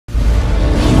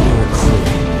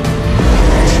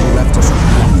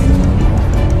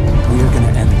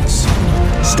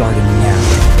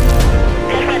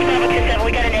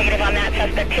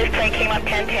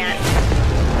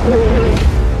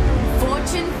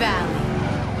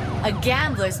Valley. A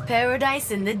gambler's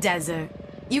paradise in the desert.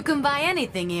 You can buy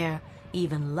anything here,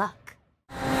 even luck.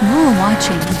 You're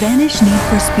watching Vanish Need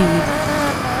for Speed.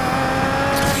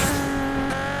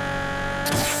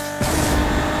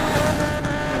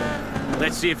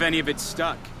 Let's see if any of it's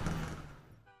stuck.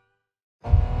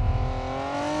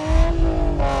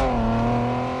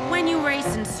 When you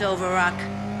race in Silver Rock,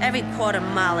 every quarter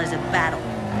mile is a battle.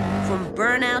 From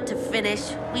burnout to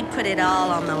finish, we put it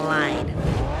all on the line.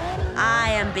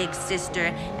 I am Big Sister,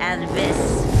 and this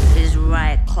is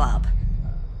Riot Club.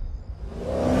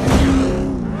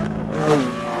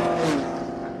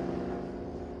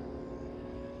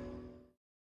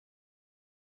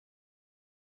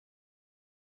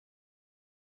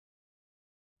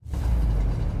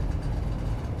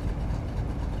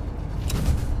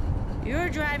 You're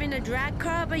driving a drag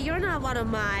car, but you're not one of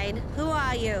mine. Who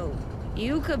are you?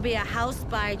 You could be a house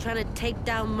spy trying to take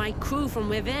down my crew from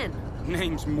within.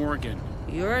 Name's Morgan.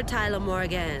 You're Tyler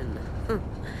Morgan.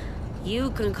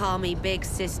 You can call me Big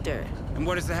Sister. And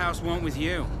what does the house want with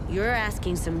you? You're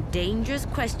asking some dangerous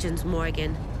questions,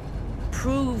 Morgan.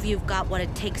 Prove you've got what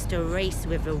it takes to race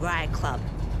with the Riot Club.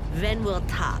 Then we'll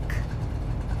talk.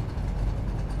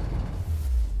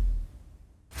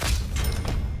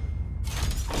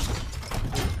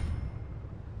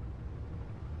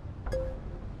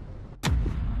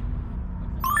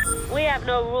 We have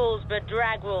no rules but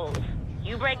drag rules.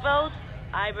 You break those,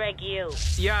 I break you.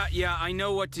 Yeah, I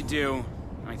know what to do,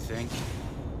 I think.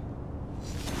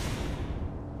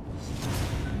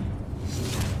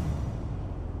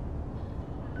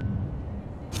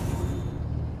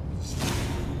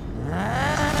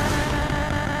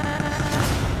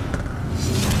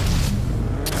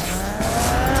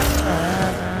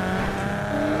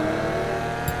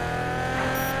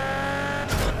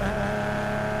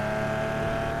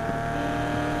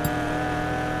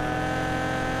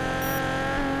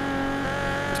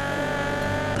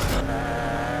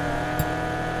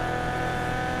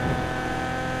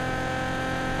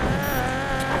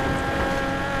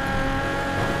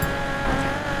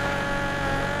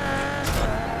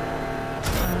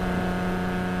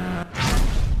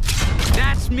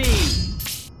 Me.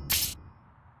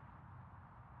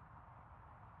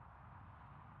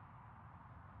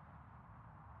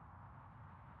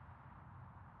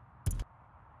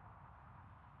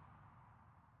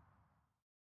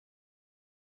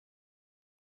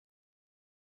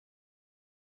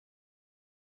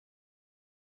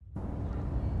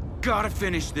 Gotta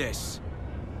finish this.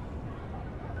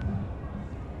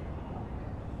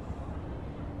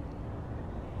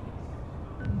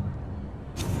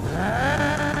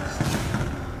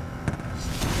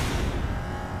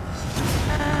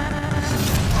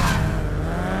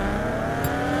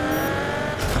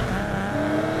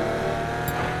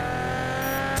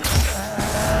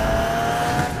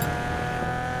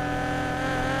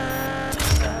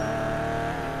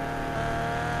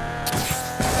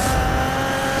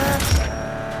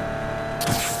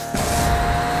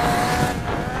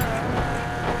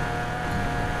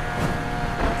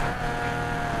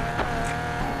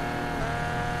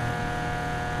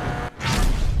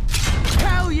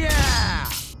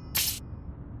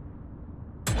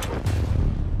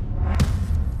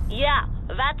 Yeah,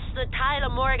 that's the Tyler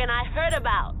Morgan I heard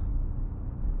about.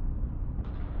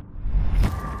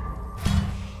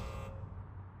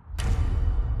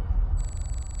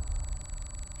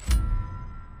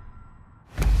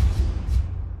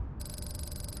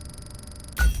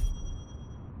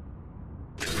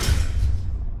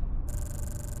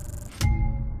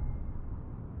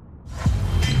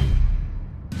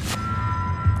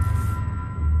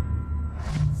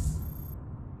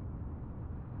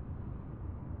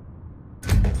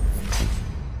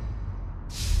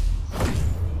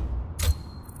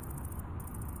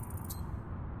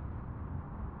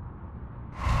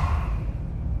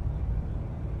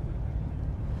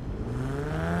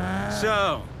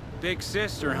 So, Big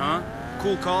Sister, huh?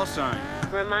 Cool call sign.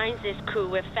 Reminds this crew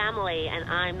we're family, and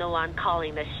I'm the one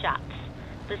calling the shots.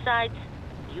 Besides,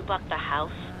 you bought the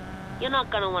house. You're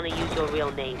not gonna want to use your real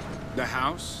name. The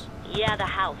house? Yeah, the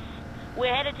house.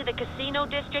 We're headed to the casino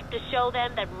district to show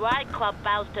them that Riot Club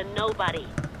bows to nobody.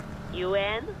 You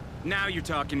in? Now you're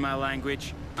talking my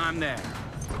language. I'm there.